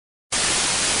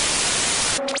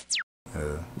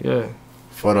Yeah.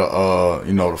 For the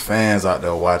you know, the fans out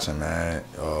there watching, man,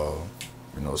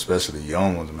 you know, especially the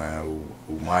young ones, man,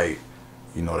 who might,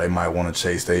 you know, they might want to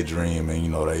chase their dream, and you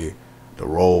know, the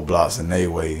roadblocks in their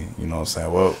way, you know what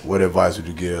I'm saying? What advice would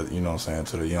you give, you know what I'm saying,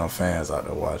 to the young fans out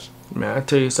there watching? Man, I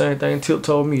tell you the same thing Tip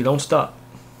told me, don't stop.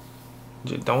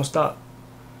 Just don't stop.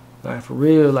 Like, for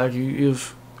real, like,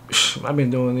 if I've been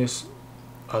doing this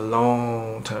a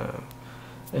long time,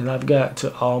 and I've got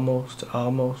to almost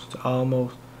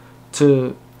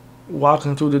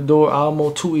walking through the door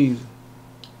almost too easy.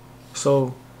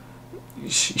 So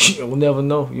you'll never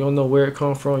know. You don't know where it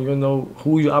comes from. You don't know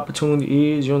who your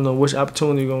opportunity is. You don't know which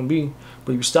opportunity you're gonna be.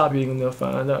 But if you stop, you're gonna never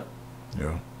find out.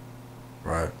 Yeah.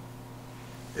 Right.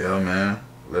 Yeah, man.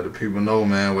 Let the people know,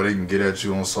 man, where they can get at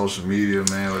you on social media,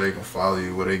 man, where they can follow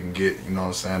you, where they can get, you know what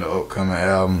I'm saying, the upcoming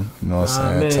album, you know what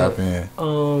I'm saying, tap in.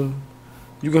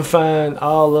 You can find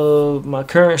all of my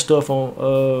current stuff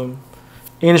on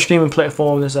any streaming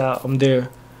platform that's out. I'm there.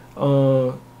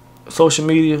 Social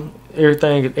media,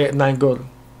 everything is at 9TH Gutta.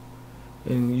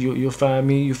 And you'll find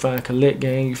me, you'll find Collect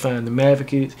Gang, you find the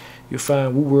Mavericks, you'll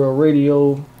find Woo World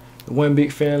Radio, the One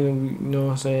Big Family, you know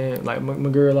what I'm saying? Like my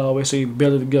girl always say,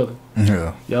 better together.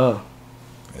 Yeah. Yeah.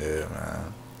 Yeah,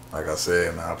 man. Like I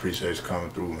said, man, I appreciate you coming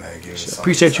through, man. Give me some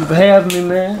appreciate you for having me,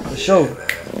 man. For sure. Man.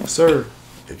 Yes, sir.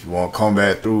 If you want to come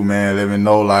back through, man, let me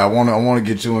know. Like I want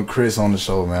to get you and Chris on the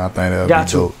show, man. I think that'll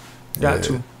be dope. Got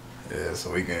to. Yeah,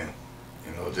 so we can,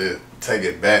 you know, just take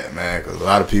it back, man, because a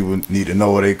lot of people need to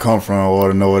know where they come from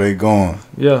or to know where they going.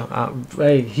 Yeah,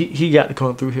 hey, he got to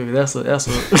come through here. That's a that's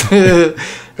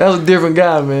a different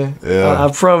guy, man. Yeah,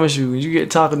 I promise you. When you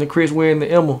get talking to Chris wearing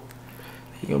the Emma,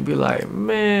 he gonna be like,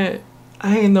 man,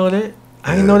 I ain't know that.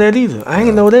 I ain't know that either. I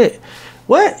ain't know that.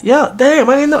 What? Yeah, damn,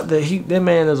 I ain't know that. That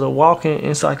man is a walking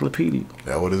encyclopedia.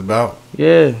 That what it's about.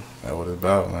 Yeah. That what it's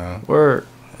about, man. Word.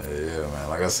 Yeah, man.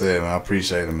 Like I said, man, I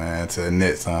appreciate it, man. Till the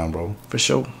next time, bro. For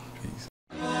sure. Peace.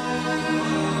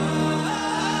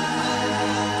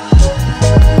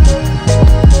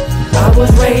 I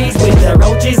was raised with the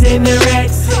roaches and the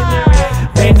rats.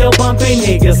 Bando bumping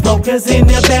niggas, smokers in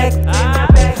the back.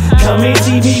 Come and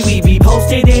see me, we be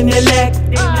posted in the lack.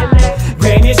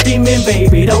 Granny screaming,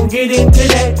 baby, don't get into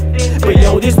that. But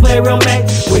yo, this where I'm at,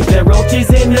 with the roaches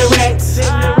and the rats.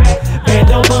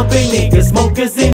 Bando bumping niggas, smokers in